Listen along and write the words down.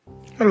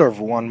Hello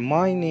everyone,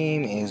 my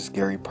name is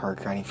Gary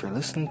Parker, and if you're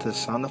listening to the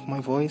sound of my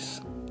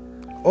voice,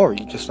 or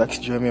you just like to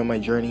join me on my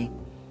journey,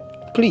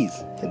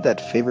 please hit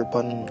that favorite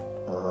button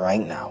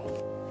right now.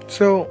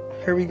 So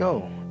here we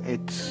go.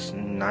 It's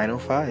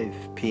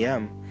 9:05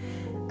 p.m.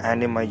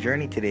 and in my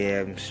journey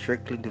today I'm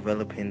strictly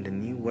developing the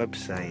new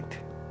website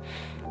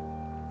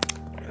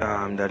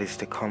that is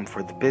to come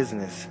for the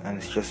business, and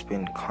it's just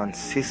been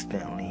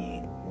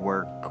consistently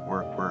work,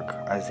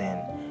 as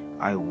in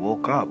I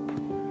woke up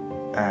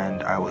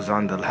and I was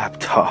on the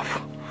laptop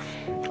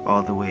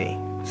all the way.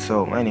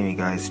 So anyway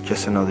guys,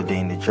 just another day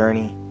in the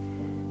journey,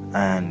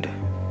 and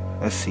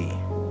let's see,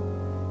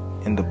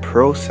 in the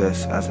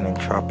process as an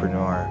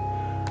entrepreneur,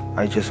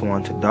 I just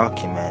want to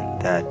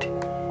document that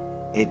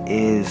it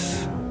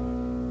is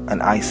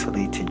an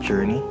isolated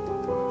journey,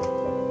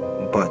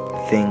 but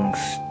things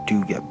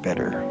do get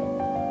better.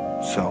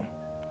 So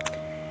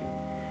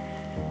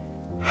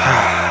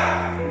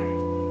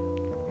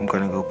I'm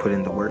gonna go put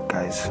in the work,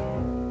 guys.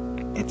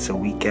 It's a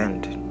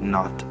weekend,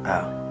 not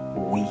a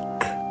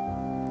week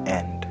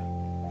end.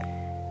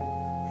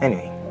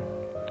 Anyway,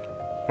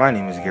 my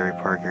name is Gary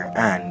Parker,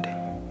 and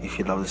if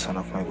you love the sound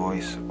of my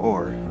voice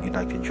or you'd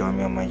like to join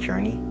me on my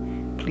journey,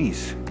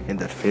 please hit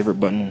that favorite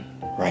button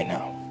right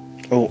now.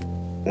 Oh,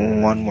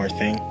 one more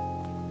thing.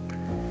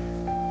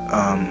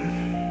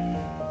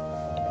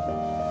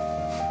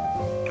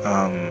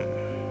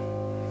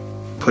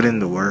 Put in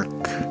the work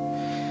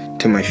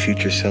to my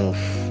future self.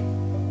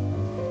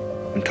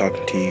 I'm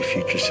talking to you,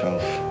 future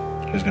self,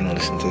 who's gonna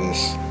listen to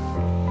this.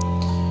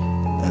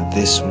 At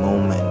this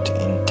moment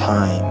in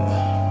time,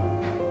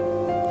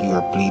 you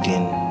are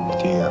bleeding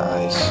through your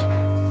eyes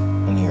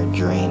and you're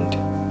drained,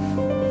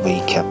 but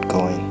you kept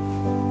going.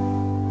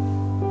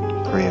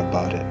 Pray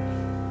about it.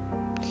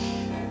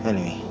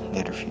 Anyway,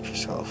 later, future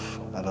self.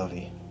 I love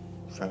you.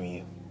 From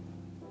you.